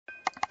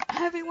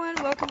everyone,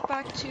 welcome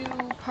back to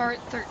part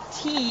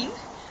 13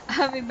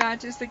 of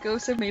Enigmatis, the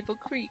Ghost of Maple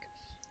Creek.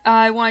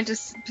 I wanted to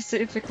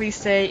specifically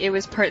say it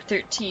was part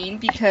 13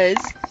 because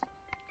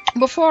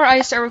before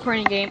I start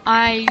recording a game,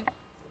 I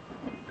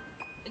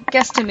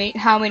guesstimate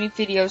how many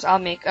videos I'll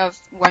make of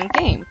one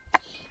game.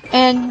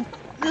 And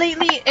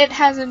lately it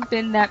hasn't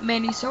been that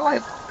many, so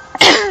I've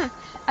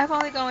I've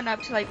only gone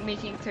up to like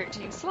making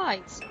 13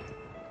 slides.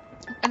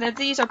 And that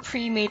these are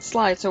pre-made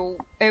slides, so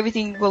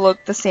everything will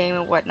look the same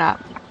and whatnot.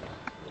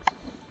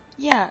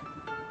 Yeah,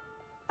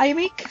 I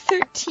make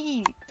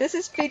 13. This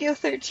is video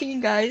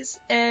 13, guys.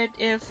 And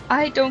if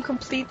I don't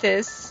complete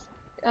this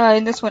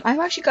in this one, I'm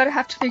actually gonna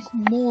have to make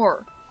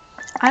more.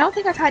 I don't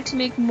think I've had to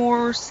make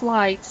more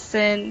slides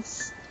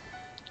since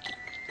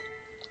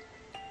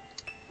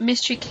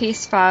Mystery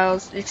Case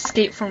Files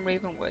Escape from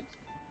Ravenwood.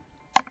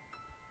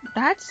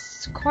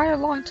 That's quite a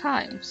long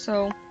time,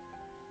 so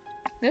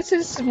this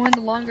is one of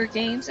the longer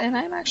games, and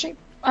I'm actually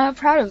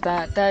proud of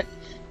that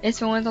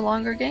it's been one of the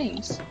longer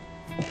games.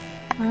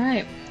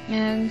 Alright,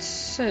 and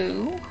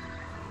so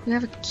we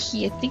have a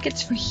key. I think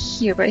it's for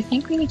here, but I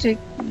think we need to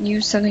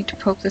use something to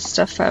poke this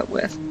stuff out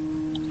with.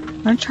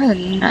 I'm gonna try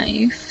the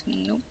knife.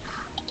 Nope.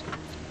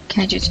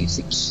 Can't just use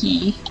the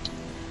key.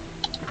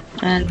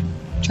 And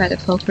try the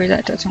poker.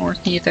 That doesn't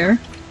work either.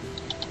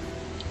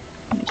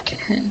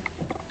 Okay.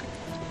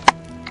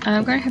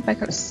 I'm gonna head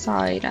back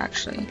outside,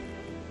 actually.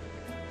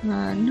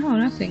 No,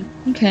 nothing.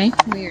 Okay,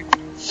 weird.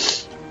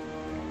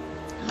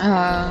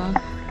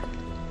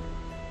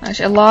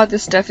 Actually, a lot of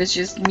this stuff is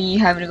just me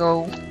having to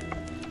go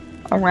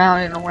around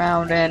and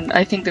around, and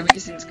I think the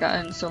reason it's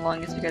gotten so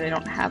long is because I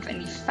don't have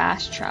any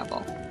fast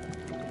travel.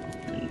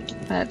 And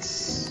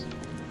that's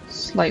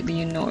slightly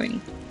annoying.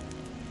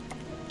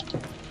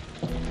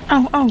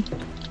 Oh!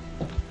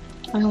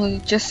 I only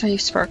just saw you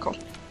sparkle.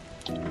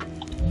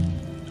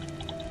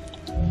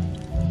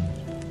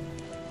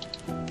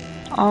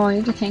 Oh, I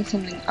need to hang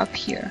something up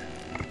here.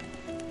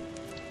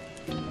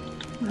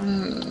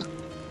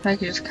 I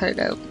could just cut it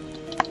out.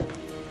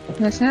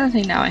 That's another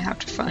thing now I have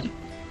to find.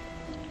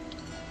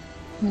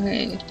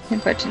 Okay,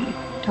 hit button.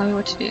 Tell me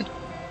what to do.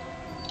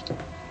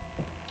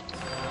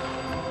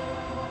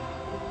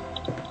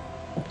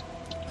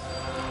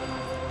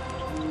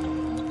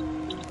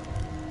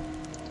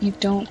 You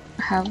don't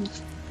have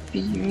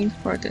figurine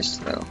for this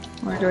though.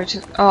 Or do I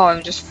just— oh,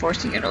 I'm just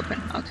forcing it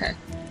open. Okay.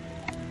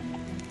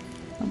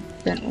 A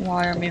bent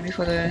wire maybe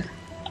for the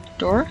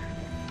door?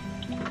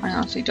 I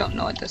honestly don't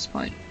know at this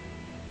point.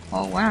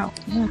 Oh wow,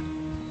 yeah.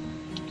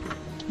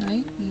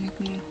 Right, and you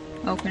can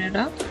open it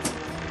up.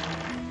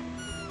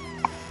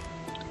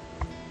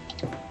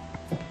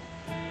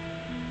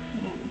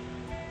 Ooh.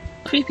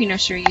 Creepy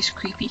nursery is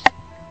creepy.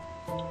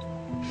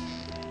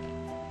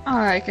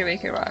 I can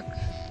make it rock.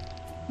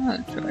 Oh,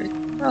 that's right.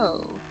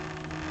 Oh.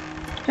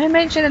 Did I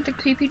mention that the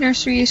creepy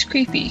nursery is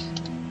creepy?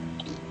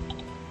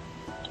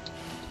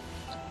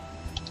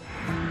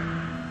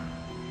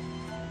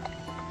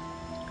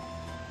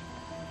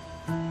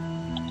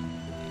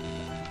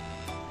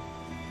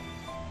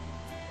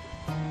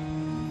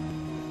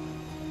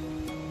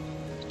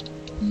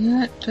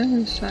 Yeah, it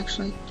does,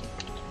 actually.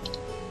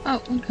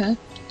 Oh, okay.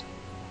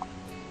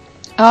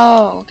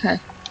 Oh, okay.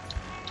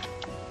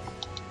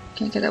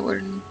 Can't get that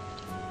wooden.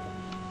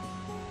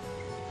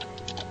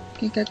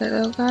 Can't get that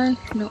little guy?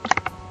 Nope.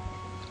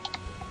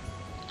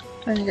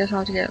 I guess I'll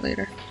have to get it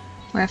later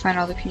when I find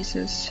all the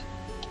pieces.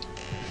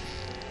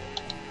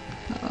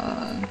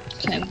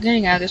 Okay, I'm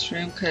getting out of this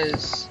room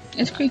because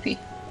it's creepy.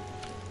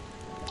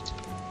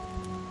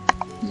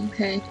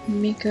 Okay,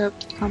 makeup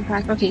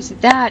compact. Okay, so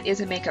that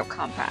is a makeup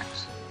compact.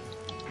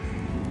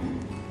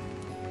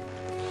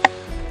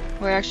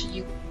 Where actually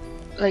you,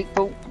 like,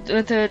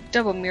 the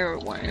double mirror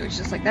one, it was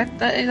just like,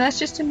 that's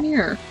just a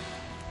mirror.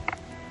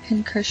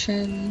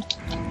 Pincushion,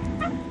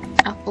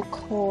 apple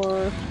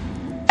core,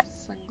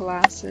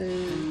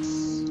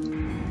 sunglasses,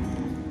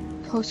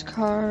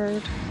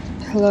 postcard,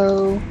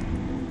 pillow,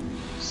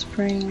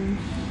 spring,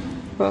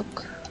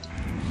 book,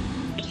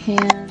 can,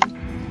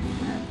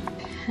 and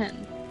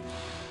pen.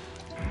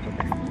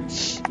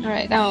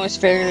 Alright, that one was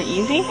fairly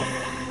easy.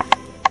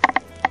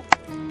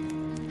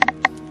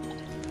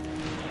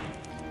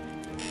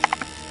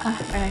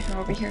 And I can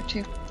over here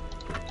too.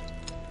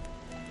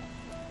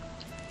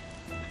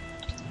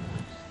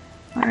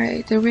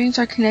 Alright, the rings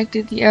are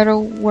connected. The outer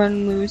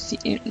one moves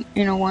the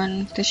inner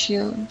one, the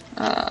shield.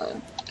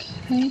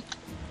 Okay.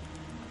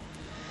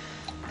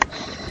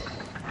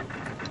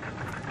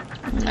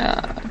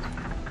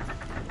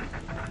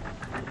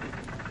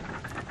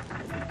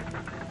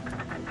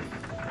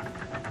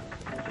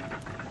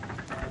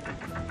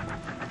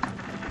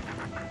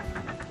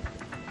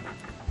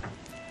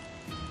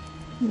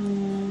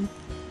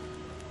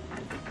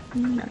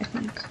 I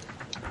think.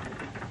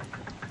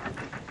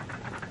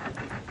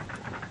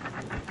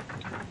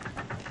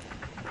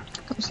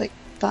 Goes like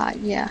that,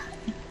 yeah.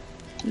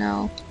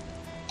 No.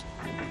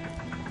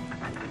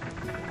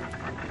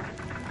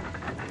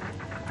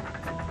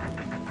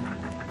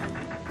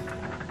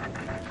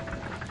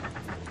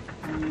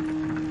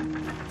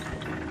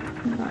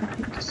 No, I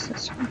think It's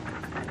this one.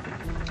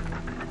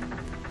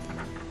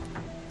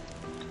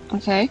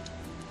 Okay.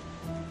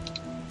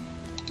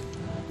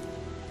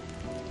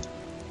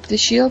 The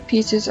shield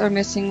pieces are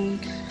missing.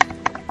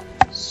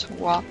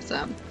 Swap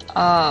them.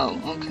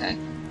 Oh, okay.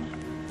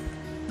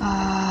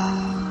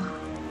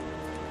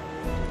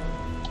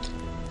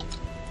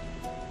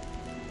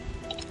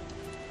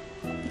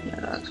 Yeah,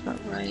 that's about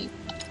right.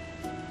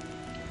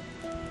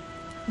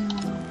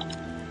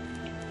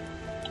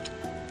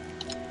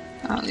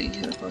 Oh, these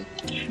are both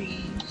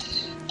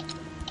trees.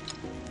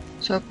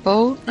 So a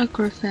boat, a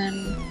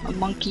griffin, a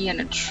monkey,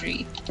 and a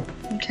tree.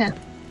 Okay.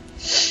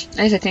 At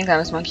least I think that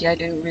was monkey. I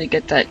didn't really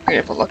get that great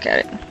of a look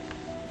at it.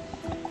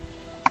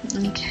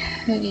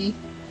 Okay.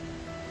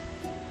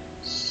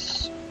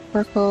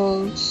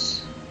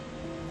 Sparkles.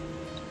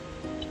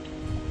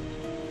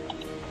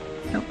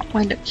 Nope,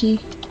 wind up key.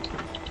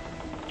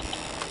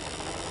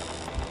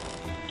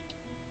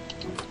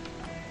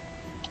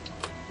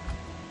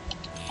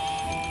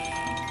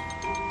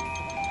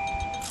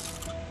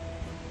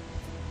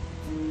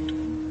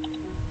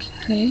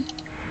 Okay.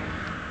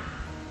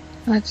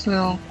 That's a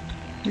little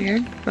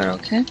weird, but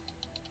okay.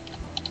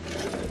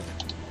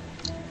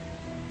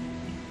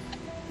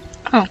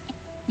 Oh,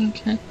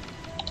 okay.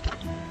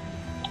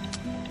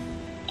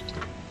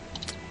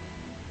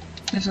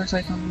 This looks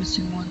like I'm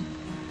missing one.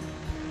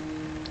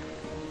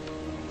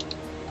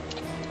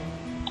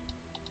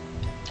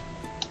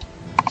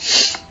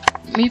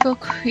 Maple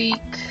Creek.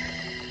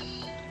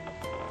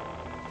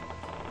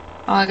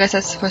 Oh, I guess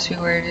that's supposed to be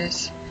where it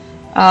is.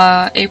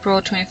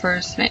 April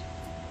 21st,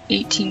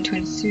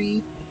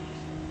 1823.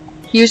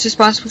 He was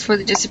responsible for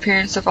the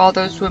disappearance of all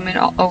those women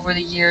over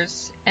the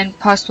years, and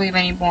possibly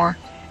many more.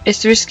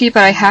 It's risky,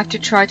 but I have to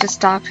try to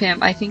stop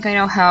him. I think I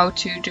know how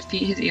to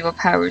defeat his evil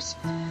powers.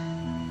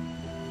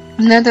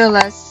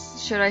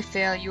 Nevertheless, should I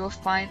fail, you will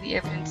find the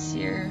evidence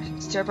here.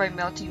 Start by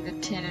melting the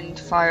tin in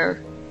the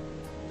fire.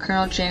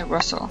 Colonel J.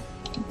 Russell.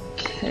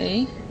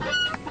 Okay.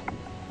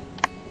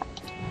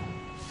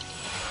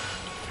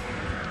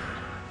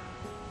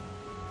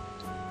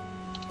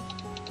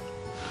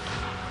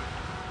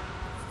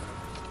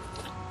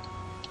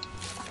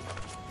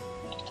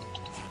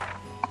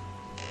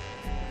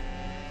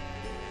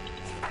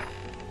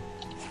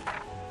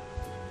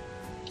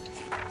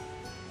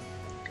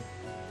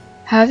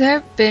 Have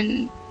there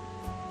been...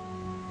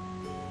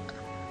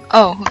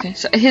 Oh, okay.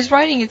 So his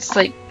writing is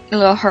like a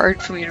little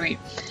hard for me to read.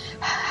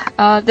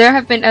 There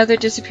have been other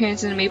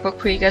disappearances in Maple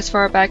Creek as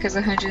far back as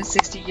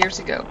 160 years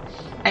ago,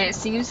 and it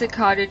seems the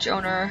cottage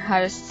owner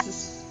had a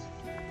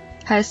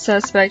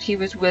suspect he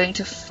was willing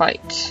to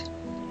fight.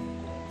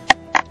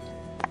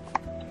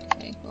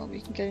 Okay, well we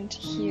can get into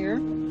here,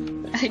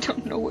 but I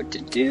don't know what to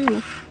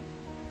do.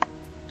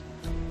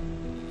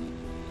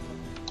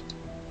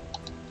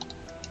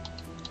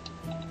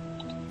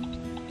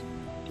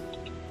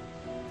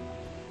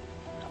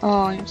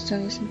 Oh, I'm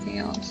studying something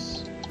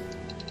else.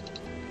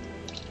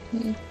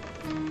 Okay.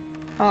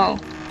 Oh.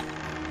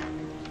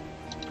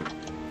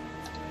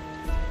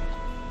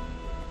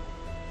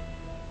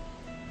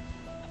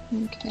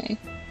 Okay.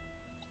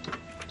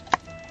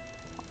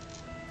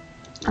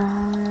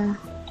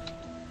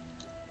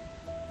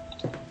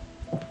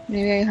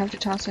 Maybe I have to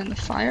toss it in the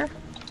fire?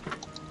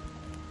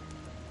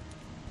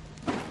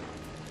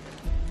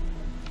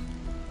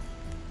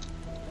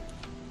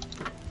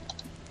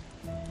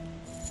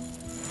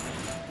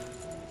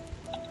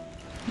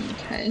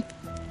 Okay.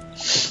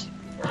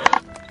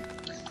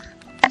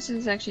 This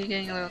is actually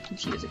getting a little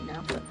confusing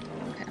now, but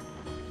okay.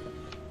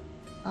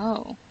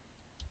 Oh.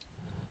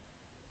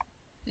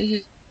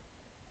 The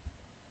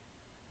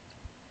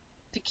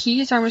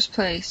keys are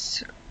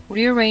misplaced.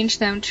 Rearrange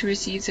them to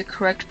receive the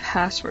correct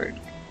password.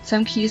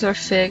 Some keys are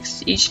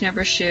fixed. Each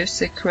number shifts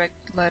the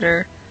correct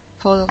letter.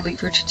 Pull the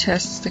lever to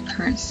test the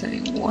current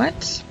setting.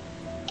 What?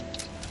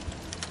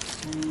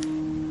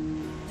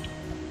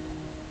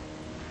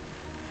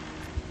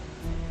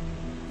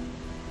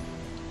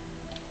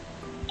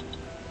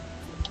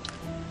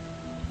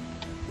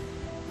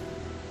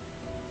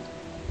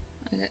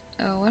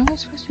 Oh, what am I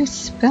supposed to be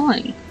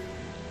spelling?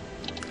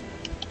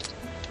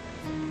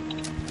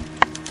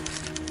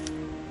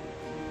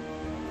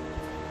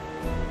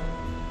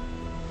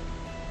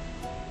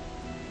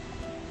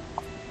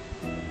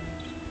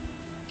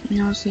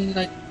 I'm honestly,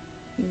 like,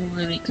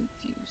 really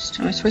confused.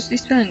 Am I supposed to be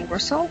spelling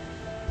Russell?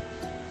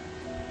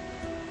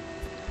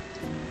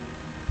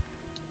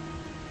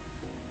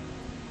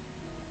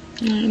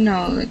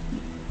 No, like...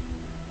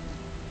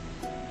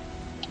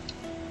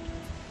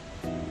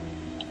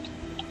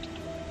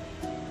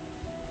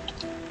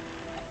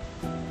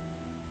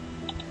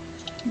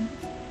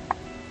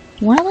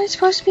 What am I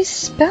supposed to be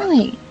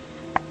spelling?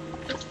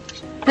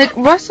 Like,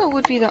 Russell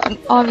would be the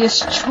obvious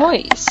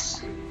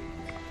choice.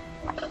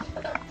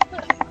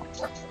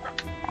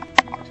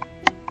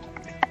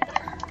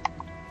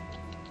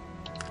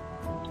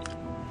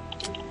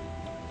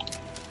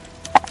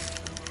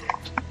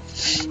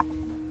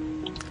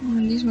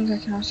 These ones I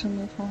can also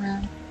move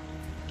around.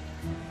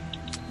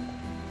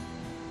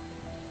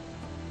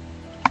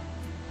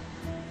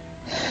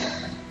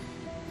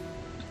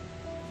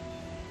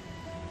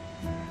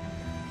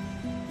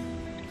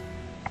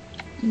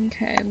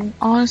 Okay, I'm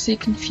honestly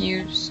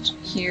confused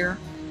here.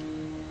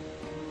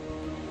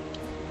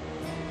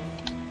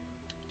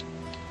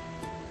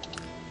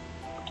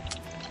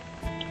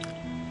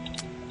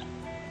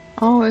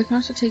 Oh, it can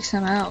also take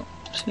some out,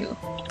 too.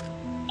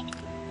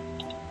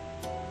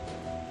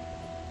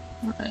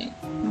 Alright,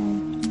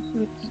 this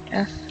would be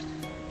F.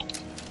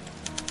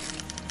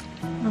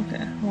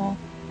 Okay, well,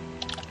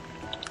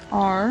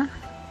 R.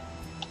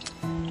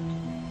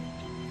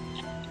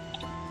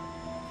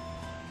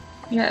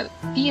 Yeah,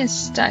 V is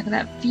stuck, and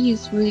that V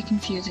is really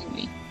confusing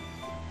me.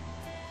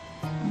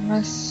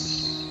 Unless...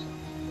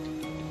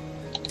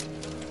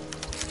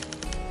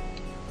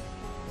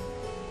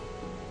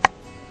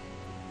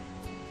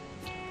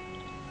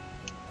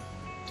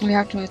 we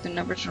have to move the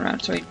numbers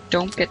around so I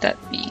don't get that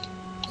V.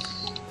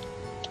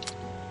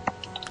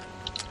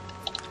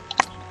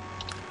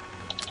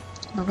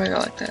 What if I go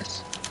like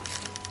this?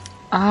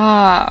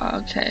 Ah,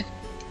 okay.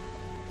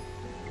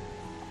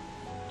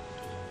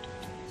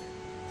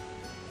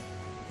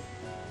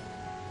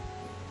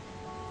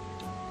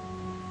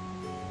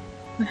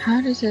 But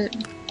how does it...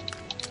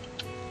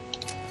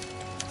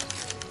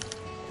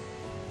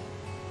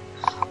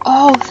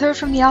 oh, third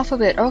from the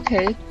alphabet,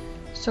 okay.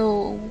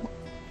 So...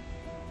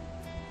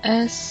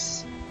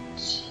 S...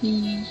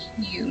 T...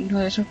 U... no,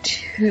 there's no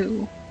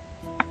 2.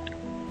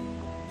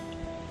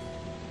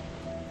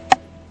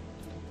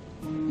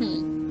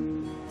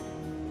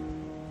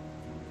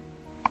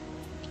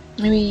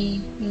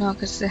 Maybe... no,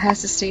 because it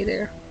has to stay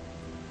there.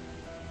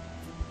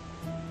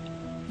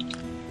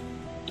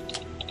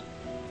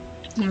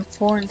 And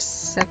 4 and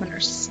 7 are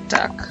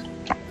stuck.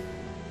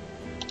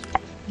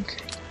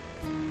 Okay.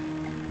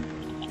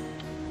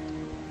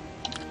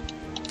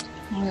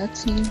 Well, let's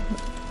see.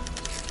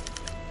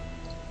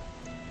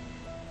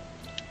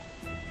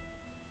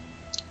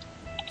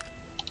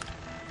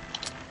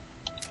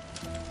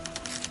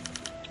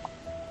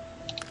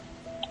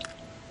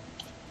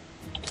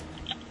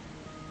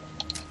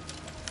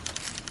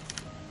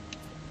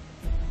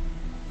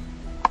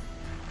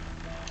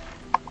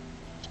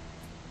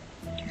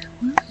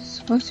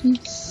 Supposed to be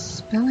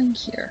spelling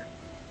here.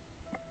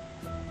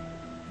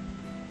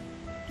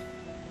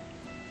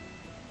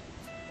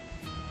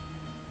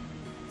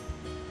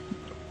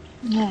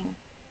 No.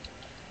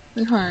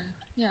 This one,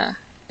 yeah.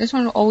 This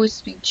one will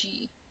always be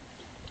G.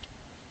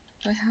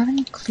 Do I have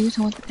any clues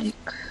on what it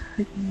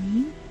could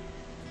mean?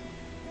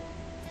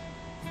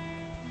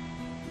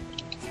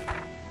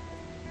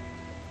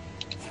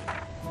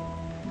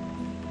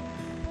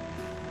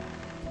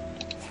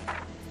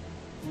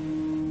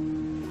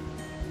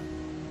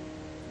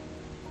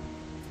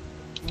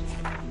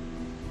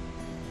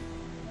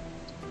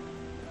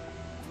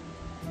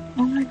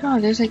 Oh my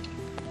god, there's like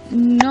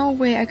no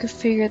way I could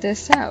figure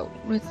this out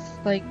with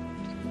like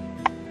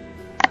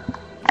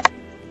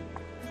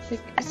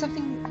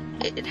something.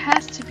 It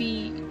has to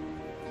be.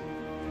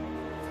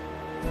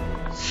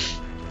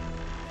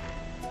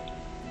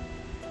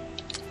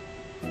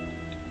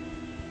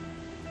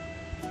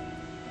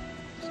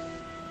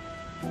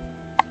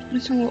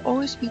 This one will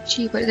always be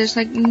G, but there's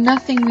like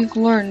nothing we've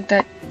learned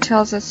that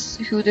tells us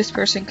who this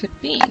person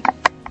could be.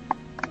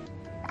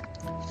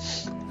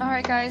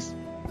 Alright guys.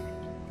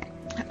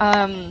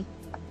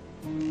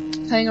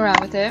 Playing around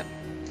with it.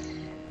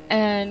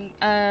 And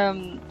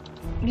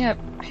yeah,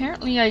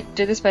 apparently I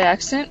did this by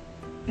accident.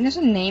 And there's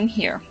a name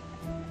here.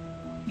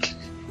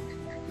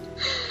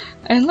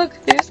 And look,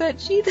 there's that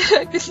G that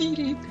I was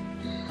eating.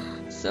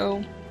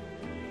 So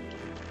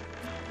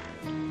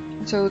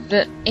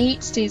the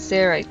 8 stays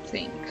there, I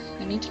think.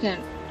 I need to get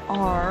an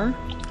R.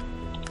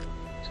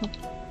 So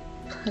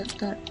put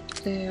that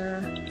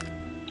there.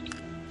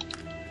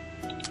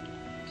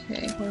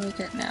 Okay, what do we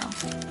get now?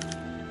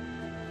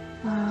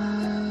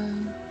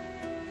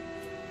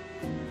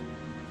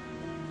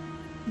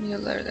 Need a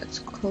letter that's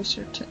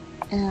closer to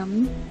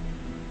M.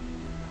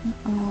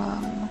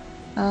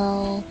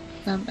 L,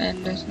 M,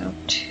 N, there's no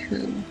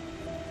 2.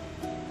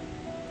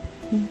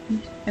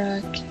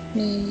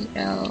 K,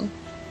 L.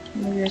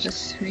 Maybe there's a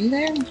 3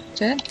 there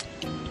instead?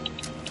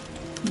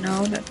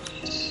 No,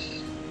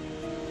 that's...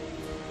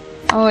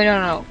 oh, I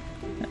don't know.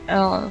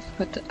 L, I'll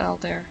put the L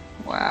there.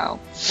 Wow.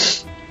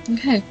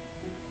 Okay.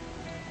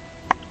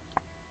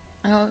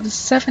 Oh, the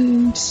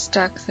 7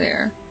 stuck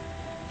there.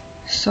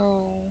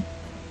 So...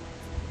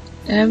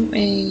 M,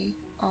 A,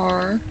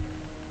 R,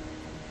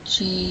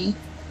 G,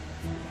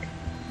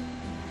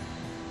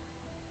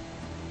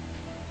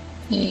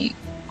 A,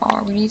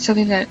 R. We need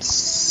something that's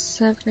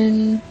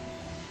 7...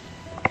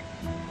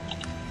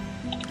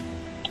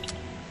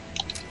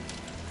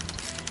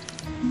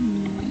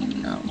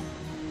 no.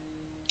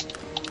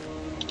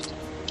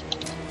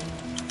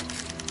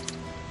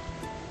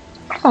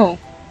 Oh.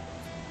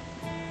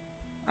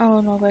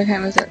 Oh no, but I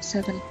can't lose that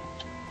 7.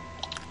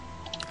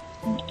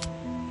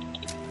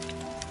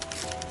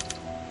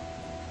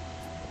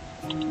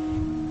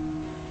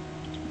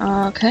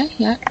 Okay,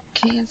 yeah,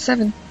 K and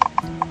 7.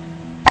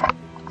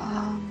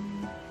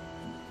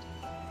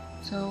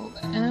 So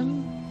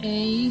M,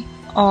 A,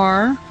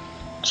 R,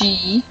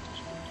 G.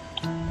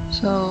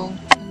 So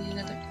we need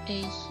another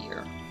A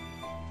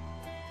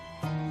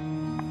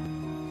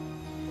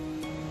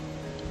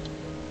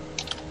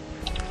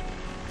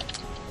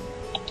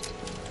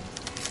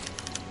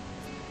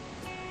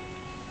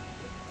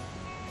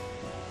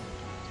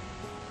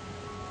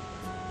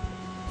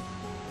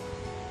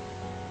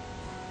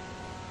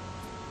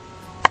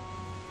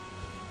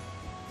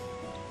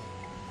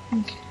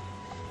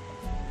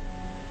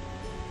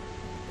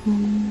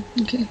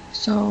Okay,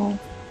 so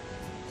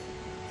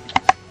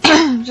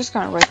I'm just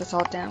gonna write this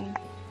all down.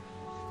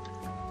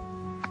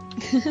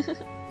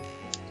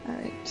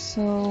 Alright,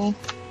 so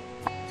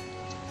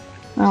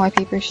now my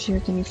paper's here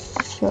can be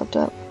filled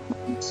up.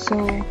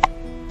 So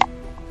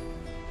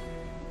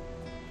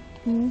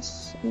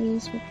this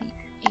is with the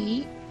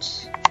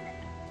 8,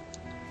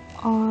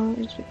 R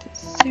is with the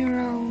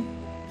 0,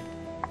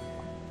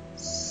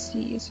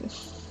 C is with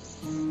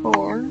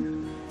 4,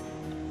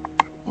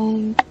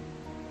 and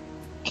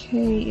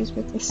K is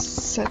with the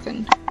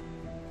 7.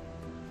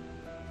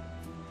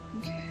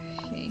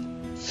 Okay.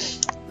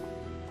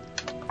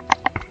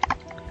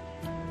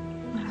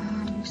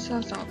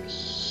 Cells over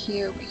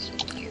here we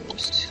can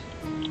use.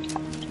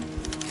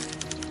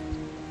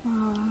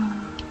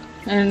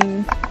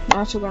 And I'm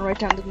also gonna write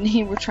down the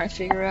name we're trying to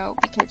figure out,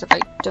 because if I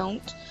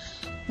don't,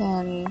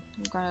 then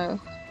I'm gonna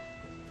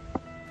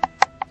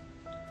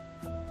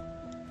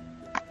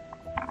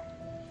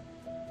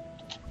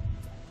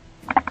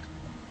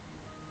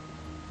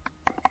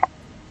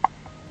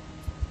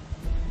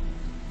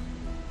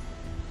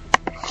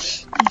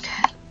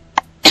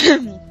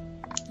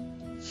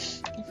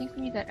I think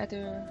we need that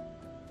other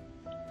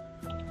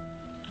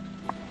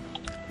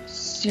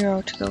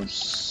 0 to go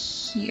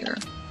here.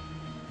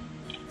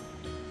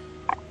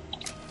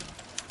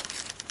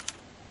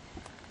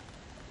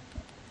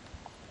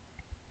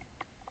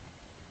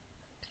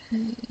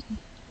 Okay.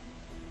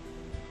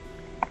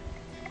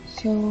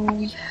 So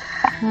we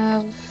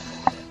have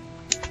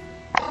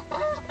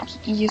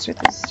E is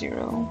with a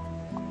 0.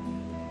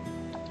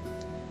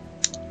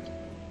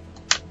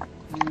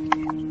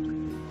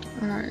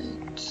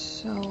 Alright,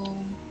 so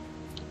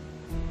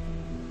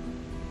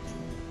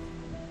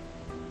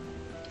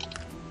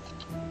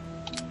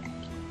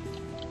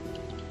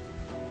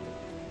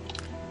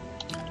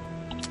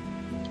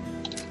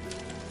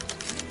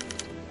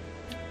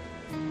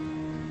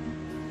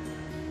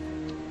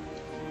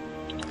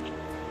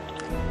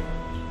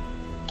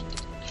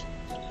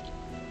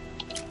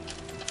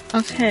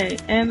okay,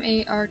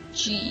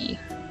 M-A-R-G.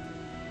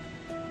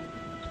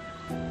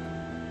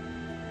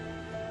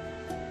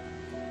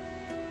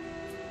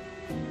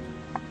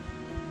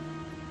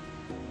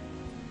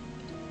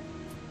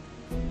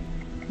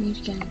 We need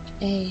to get an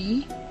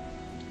A.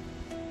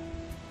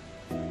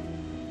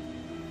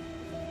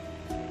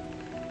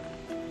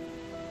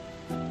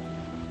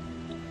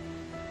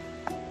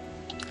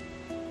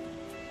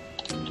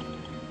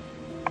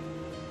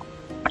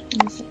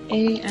 It's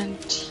A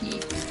and T.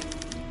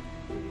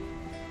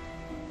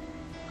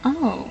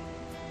 Oh.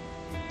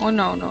 Oh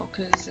no,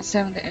 because the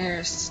 7 the air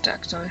is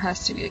stuck, so it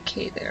has to be a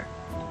K there.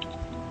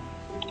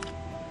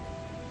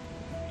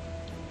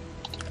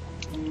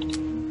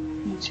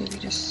 Let's see if we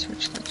just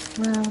switch that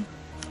around.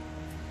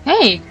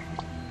 Hey!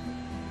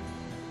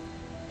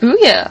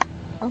 Booyah!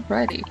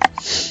 Alrighty.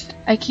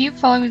 I keep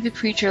following the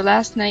preacher.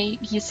 Last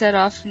night he set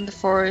off from the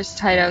forest,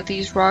 tied out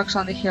these rocks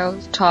on the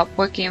hilltop.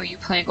 What game are you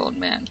playing, old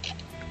man?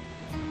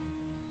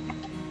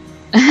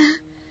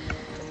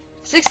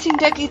 16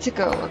 decades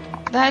ago.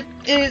 That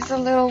is a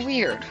little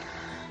weird.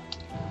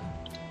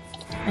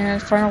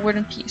 And a final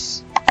wooden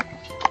piece.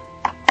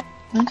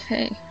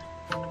 Okay.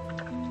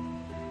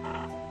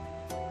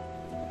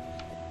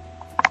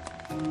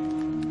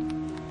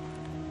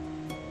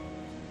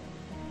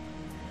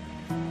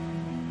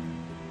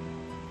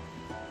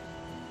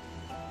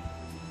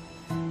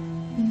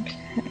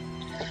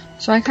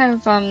 So I kind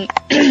of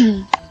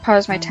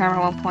paused my timer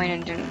at one point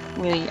and didn't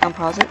really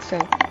unpause it, so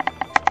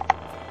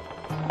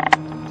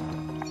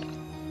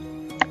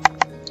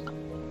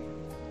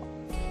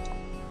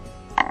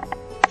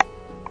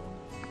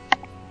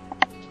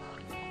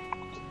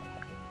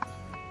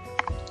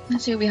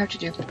let's see what we have to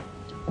do.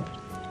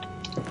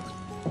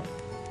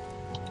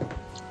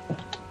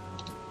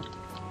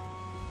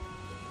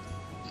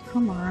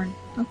 Come on,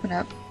 open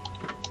up.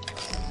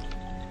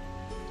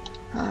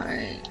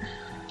 Alright.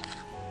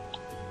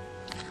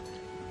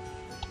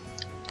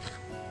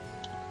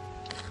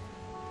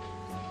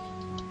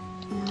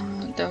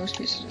 Those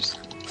pieces.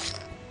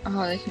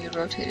 Oh, they can be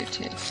rotated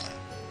too.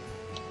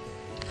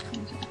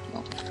 Okay,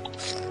 well.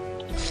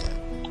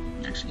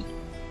 Actually,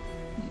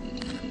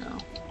 no.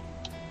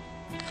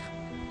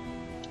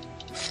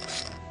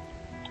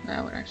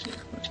 That would actually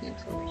rotate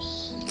over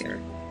here.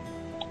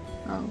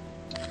 Oh.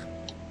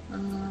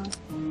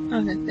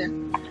 Okay, there.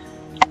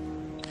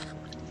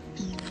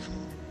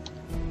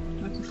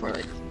 Looking for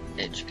like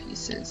edge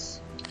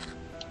pieces.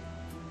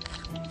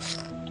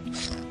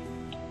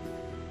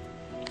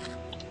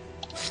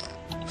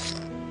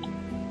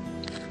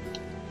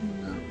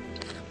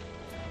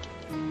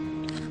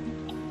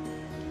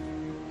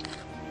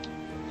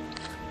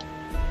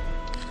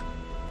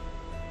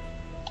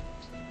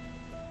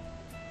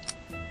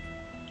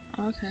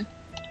 Okay.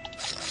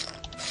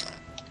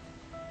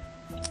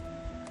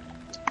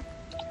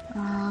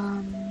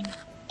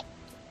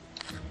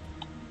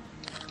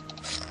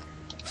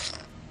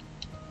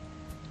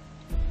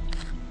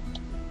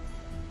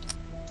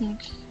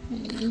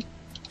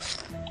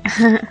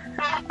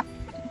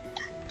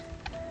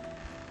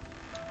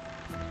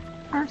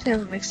 Okay.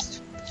 definitely have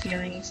mixed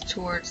feelings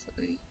towards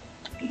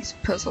these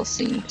puzzle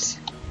scenes.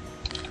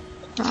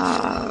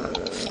 No,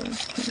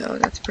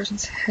 that's the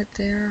person's head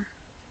there.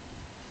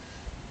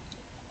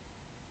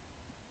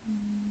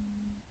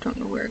 Don't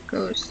know where it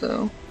goes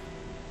though.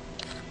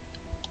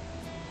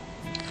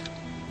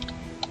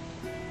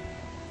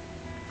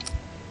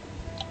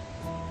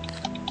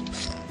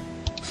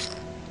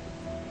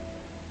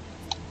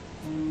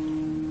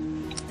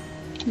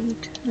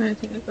 I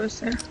think it goes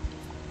there.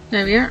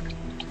 There we are.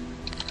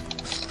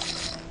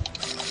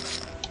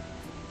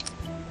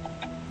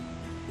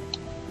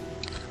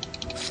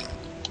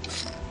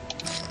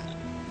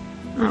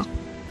 Oh,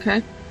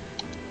 okay.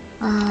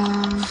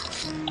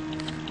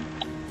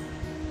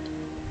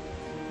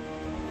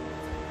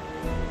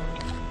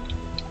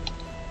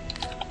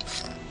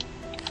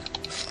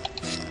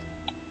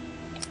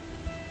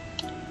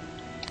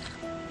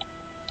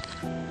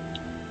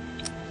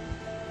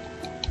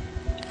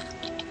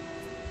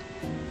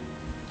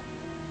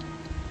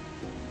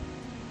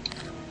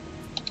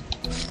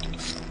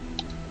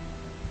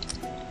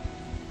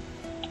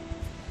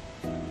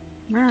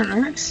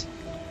 Nice.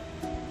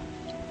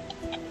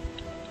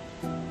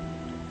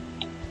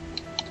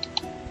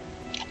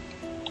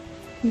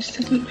 This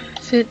doesn't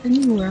fit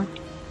anywhere.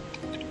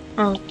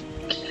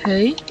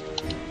 Okay.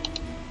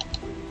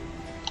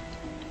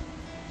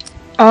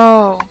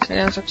 Oh, okay,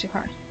 that was up too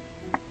high.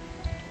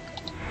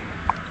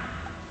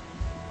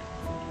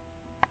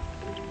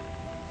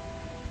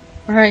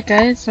 Alright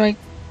guys, my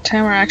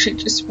timer actually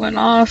just went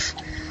off.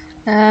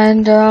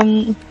 And,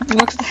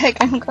 looks like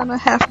I'm gonna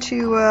have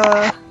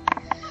to,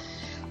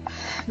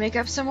 make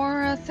up some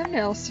more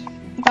thumbnails.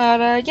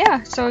 But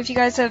yeah, so if you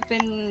guys have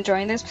been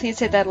enjoying this, please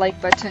hit that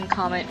like button,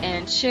 comment,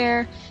 and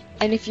share.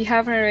 And if you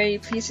haven't already,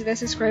 please hit that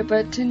subscribe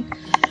button.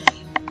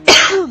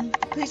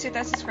 Please hit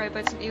that subscribe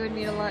button, it would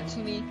mean a lot to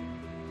me.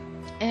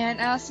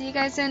 And I'll see you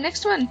guys in the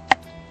next one.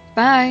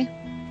 Bye!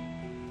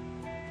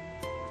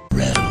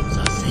 Realms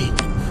are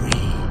safe and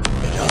free.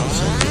 It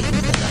also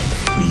means that I'm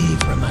free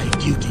from my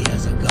duty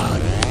as a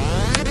god.